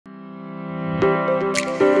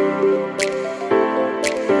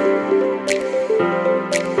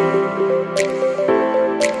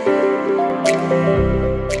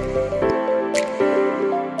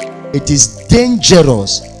It is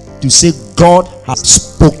dangerous to say God has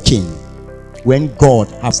spoken when God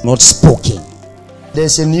has not spoken.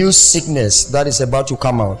 There's a new sickness that is about to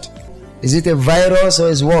come out. Is it a virus or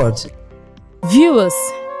is what? Viewers,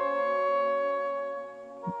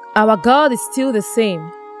 our God is still the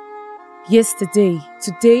same, yesterday,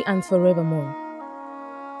 today, and forevermore.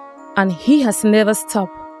 And He has never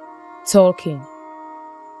stopped talking.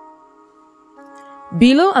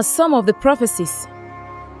 Below are some of the prophecies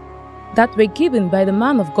that were given by the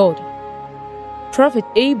man of God, Prophet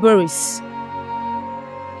A. Burris,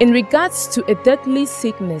 in regards to a deadly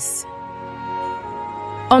sickness.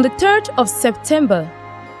 On the 3rd of September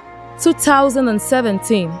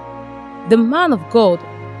 2017, the man of God,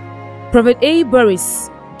 Prophet A. Burris,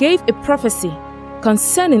 gave a prophecy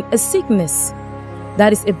concerning a sickness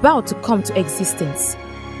that is about to come to existence,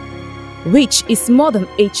 which is more than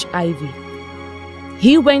HIV.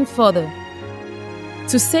 He went further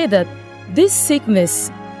to say that this sickness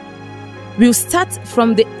will start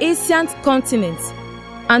from the Asian continent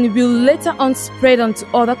and will later on spread onto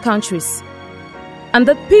other countries, and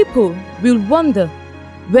that people will wonder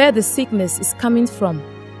where the sickness is coming from.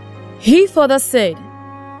 He further said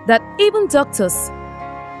that even doctors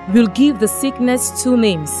will give the sickness two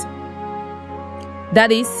names. That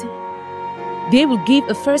is, they will give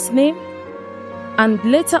a first name and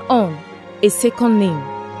later on a second name.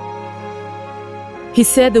 He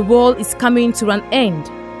said the world is coming to an end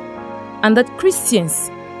and that Christians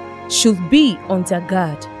should be on their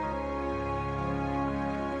guard.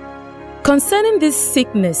 Concerning this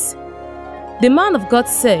sickness, the man of God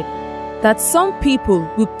said that some people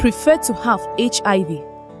will prefer to have HIV.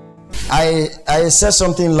 I said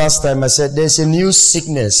something last time. I said there's a new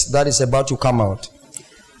sickness that is about to come out.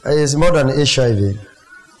 It's more than HIV.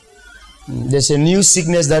 There's a new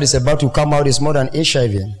sickness that is about to come out. It's more than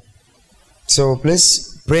HIV. So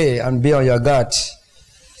please pray and be on your guard.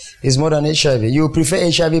 It's more than HIV. You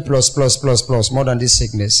prefer HIV plus more than this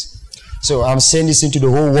sickness. So I'm saying this into the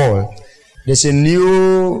whole world. There's a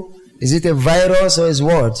new, is it a virus or is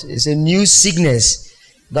what? It's a new sickness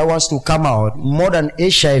that wants to come out. More than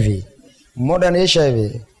HIV. More than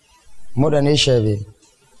HIV. More than HIV.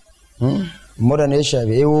 More than HIV.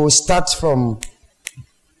 It will start from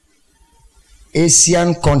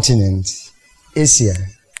Asian continent. Asia.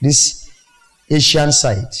 This Asian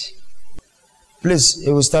side. Please,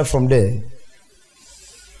 it will start from there.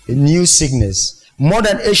 A new sickness. More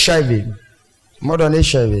than HIV. More than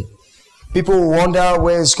HIV. People will wonder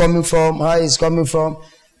where it's coming from, how it's coming from.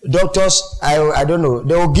 Doctors, I don't know.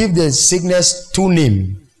 They will give the sickness two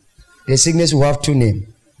names. The sickness will have two names.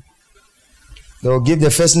 They will give the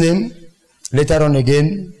first name. Later on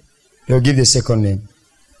again, they will give the second name.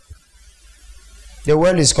 The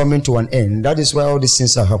world is coming to an end. That is why all these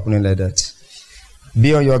things are happening like that.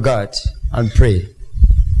 Be on your guard and pray.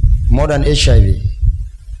 More than HIV.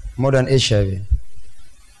 More than HIV.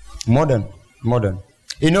 Modern.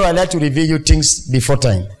 You know, I like to reveal you things before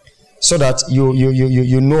time, so that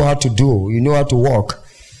you know how to do, you know how to walk.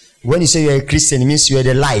 When you say you're a Christian, it means you're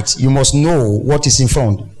the light. You must know what is in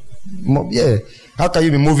front. Yeah. How can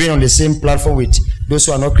you be moving on the same platform with those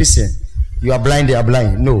who are not Christian? You are blind, they are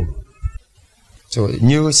blind. No. So,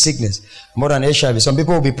 new sickness. More than HIV. Some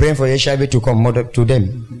people will be praying for HIV to come more to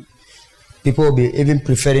them. People will be even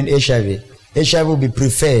preferring HIV. HIV will be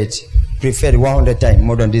preferred 100 times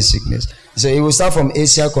more than this sickness. So it will start from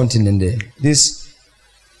Asia continent there.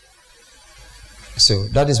 So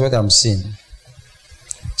that is what I'm saying.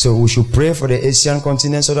 So we should pray for the Asian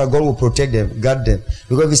continent so that God will protect them, guard them.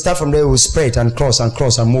 Because if we start from there, it will spread and cross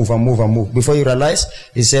and move. Before you realize,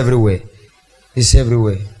 it's everywhere. It's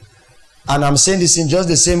everywhere. And I'm saying this in just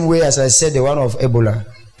the same way as I said the one of Ebola,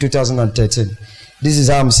 2013. This is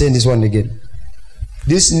how I'm saying this one again.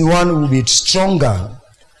 This one will be stronger.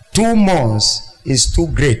 2 months is too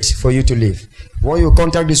great for you to live. When you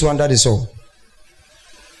contact this one, that is all.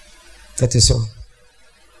 That is all.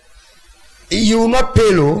 You will not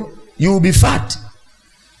pay low, you will be fat.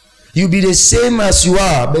 You will be the same as you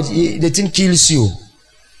are, but the thing kills you.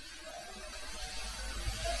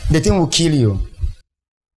 The thing will kill you.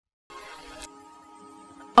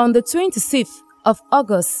 On the 26th of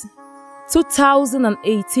August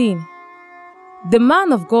 2018, the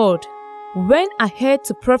man of God went ahead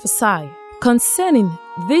to prophesy concerning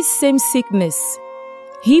this same sickness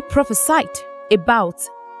he prophesied about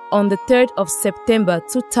on the 3rd of September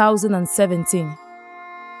 2017.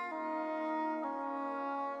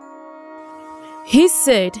 He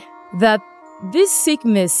said that this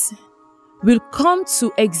sickness will come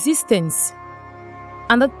to existence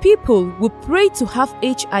and that people will pray to have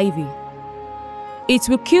HIV. It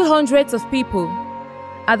will kill hundreds of people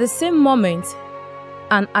at the same moment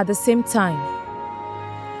and at the same time.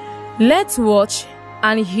 Let's watch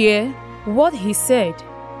and hear what he said.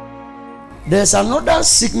 There's another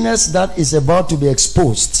sickness that is about to be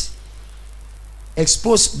exposed.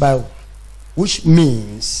 Exposed by which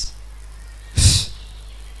means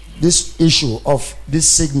this issue of this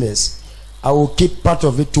sickness, I will keep part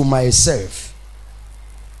of it to myself.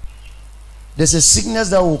 There's a sickness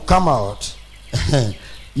that will come out.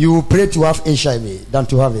 You will pray to have HIV than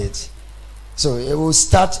to have it. So it will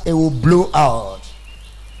start, it will blow out.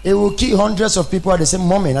 It will kill hundreds of people at the same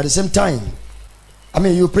moment, at the same time. I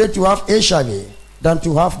mean, you pray to have HIV than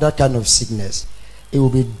to have that kind of sickness. It will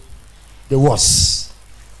be the worst.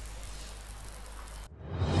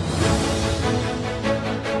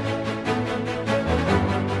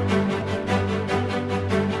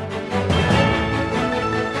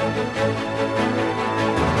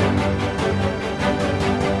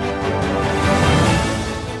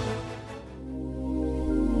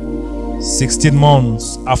 "16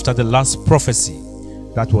 months after the last prophecy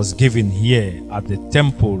that was given here at the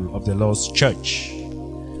temple of the Lord's church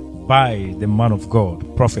by the man of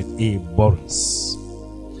God, Prophet A. Boris,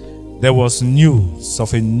 there was news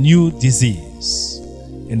of a new disease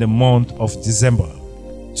in the month of December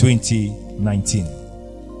 2019.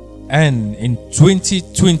 And in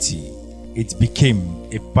 2020, it became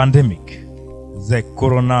a pandemic, the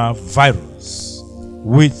coronavirus,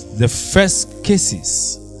 with the first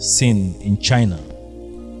cases seen in China.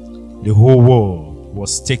 The whole world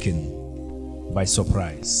was taken by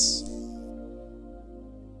surprise.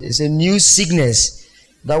 It's a new sickness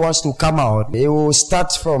that wants to come out. It will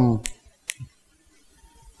start from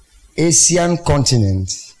Asian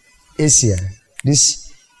continent, Asia,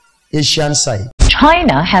 this Asian side.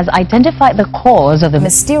 China has identified the cause of the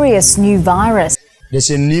mysterious new virus. There's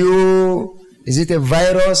a new, is it a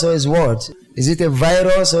virus or is what? Is it a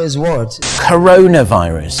virus or is what?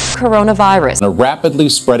 Coronavirus. Coronavirus. A rapidly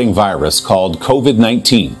spreading virus called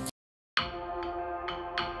COVID-19.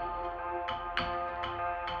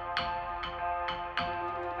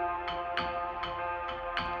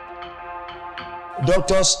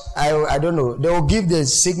 Doctors, I don't know, they will give the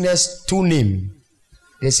sickness two names.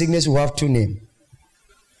 The sickness will have two names.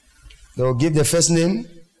 They will give the first name,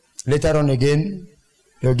 later on again,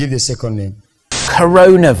 they will give the second name.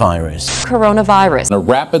 Coronavirus. Coronavirus. A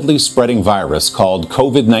rapidly spreading virus called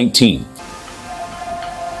COVID-19.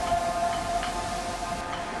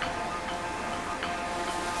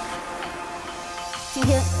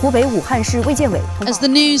 As the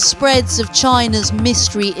news spreads of China's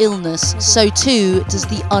mystery illness, so too does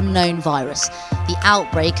the unknown virus. The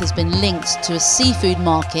outbreak has been linked to a seafood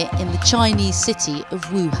market in the Chinese city of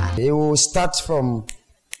Wuhan. It will start from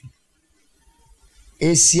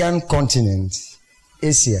Asian continent,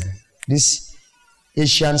 Asia, this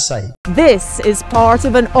Asian side. This is part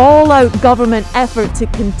of an all-out government effort to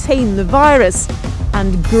contain the virus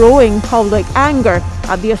and growing public anger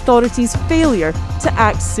at the authorities' failure to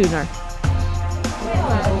act sooner.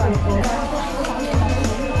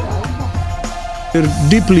 We're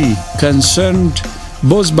deeply concerned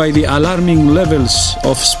both by the alarming levels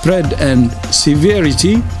of spread and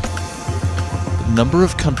severity. The number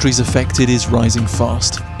of countries affected is rising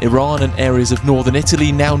fast. Iran and areas of northern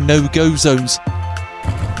Italy now no-go zones.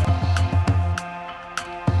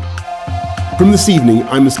 From this evening,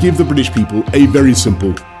 I must give the British people a very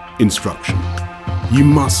simple instruction. You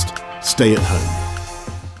must stay at home.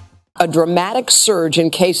 A dramatic surge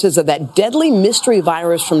in cases of that deadly mystery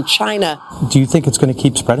virus from China. Do you think it's going to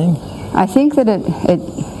keep spreading? I think that it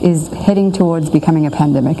is heading towards becoming a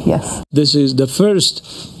pandemic, yes. This is the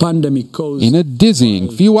first pandemic caused. In a dizzying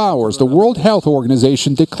few hours, the World Health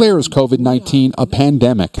Organization declares COVID-19 a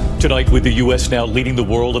pandemic. Tonight, with the U.S. now leading the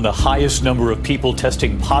world in the highest number of people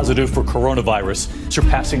testing positive for coronavirus,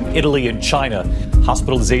 surpassing Italy and China.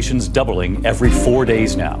 Hospitalizations doubling every 4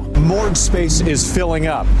 days now. Morgue space is filling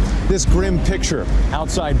up. This grim picture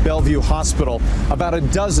outside Bellevue Hospital. About a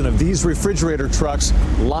dozen of these refrigerator trucks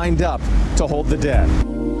lined up to hold the dead.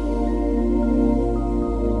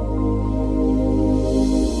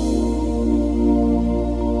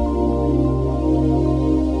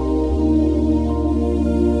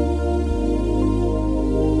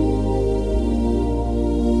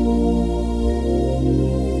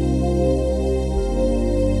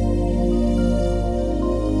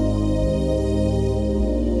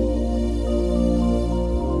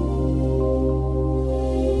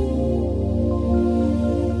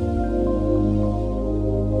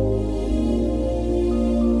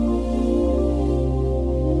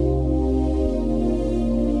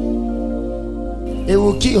 It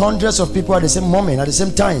will kill hundreds of people at the same moment, at the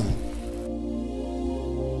same time.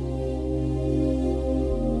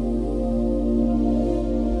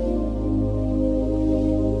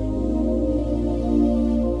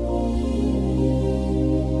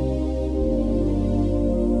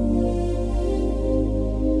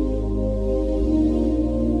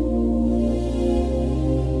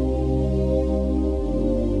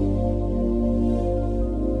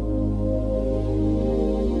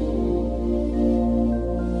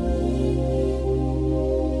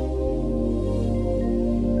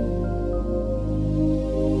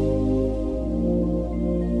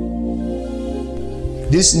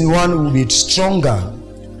 This one will be stronger.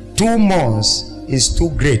 2 months is too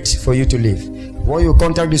great for you to live. When you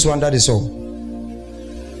contact this one, that is all.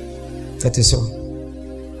 That is all.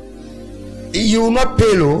 You will not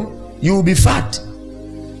pale, you will be fat.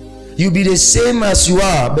 You will be the same as you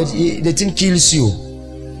are, but the thing kills you.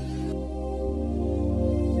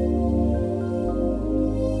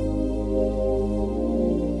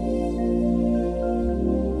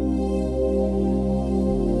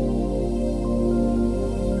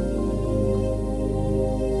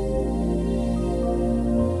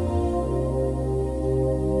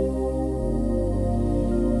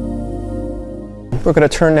 We're going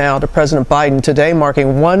to turn now to President Biden today,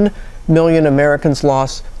 marking 1 million Americans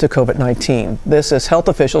lost to COVID-19. This as health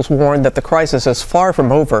officials warn that the crisis is far from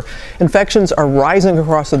over. Infections are rising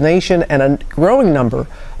across the nation, and a growing number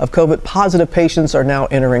of COVID-positive patients are now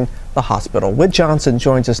entering the hospital. Whit Johnson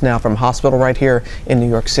joins us now from a hospital right here in New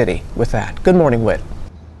York City with that. Good morning, Whit.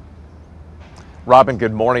 Robin,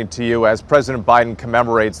 good morning to you. As President Biden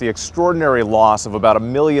commemorates the extraordinary loss of about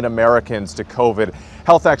 1 million Americans to COVID,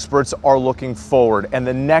 health experts are looking forward, and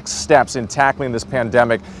the next steps in tackling this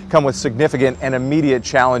pandemic come with significant and immediate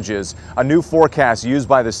challenges. A new forecast used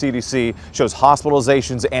by the CDC shows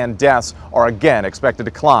hospitalizations and deaths are again expected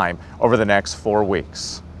to climb over the next 4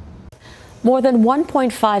 weeks. More than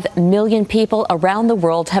 1.5 million people around the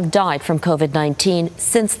world have died from COVID-19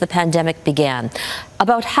 since the pandemic began.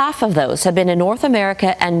 About half of those have been in North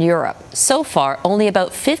America and Europe. So far, only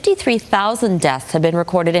about 53,000 deaths have been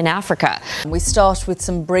recorded in Africa. We start with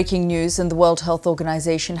some breaking news, and the World Health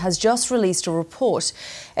Organization has just released a report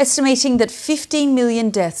estimating that 15 million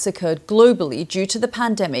deaths occurred globally due to the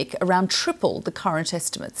pandemic, around triple the current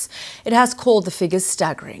estimates. It has called the figures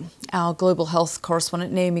staggering. Our global health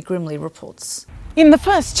correspondent Naomi Grimley reports. In the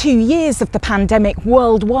first 2 years of the pandemic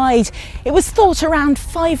worldwide, it was thought around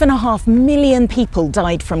 5.5 million people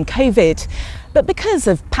died from COVID. But because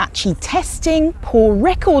of patchy testing, poor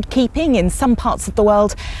record keeping in some parts of the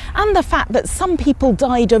world, and the fact that some people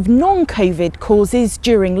died of non-COVID causes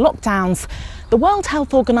during lockdowns, the World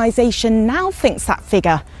Health Organization now thinks that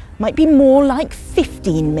figure might be more like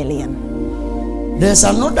 15 million. There's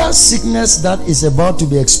another sickness that is about to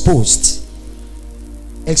be exposed.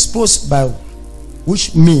 Exposed by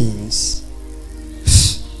which means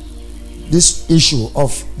this issue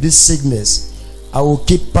of this sickness, I will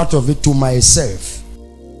keep part of it to myself.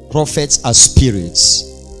 Prophets are spirits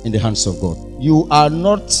in the hands of God. You are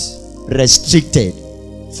not restricted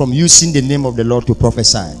from using the name of the Lord to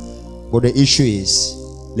prophesy. But the issue is,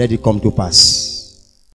 let it come to pass.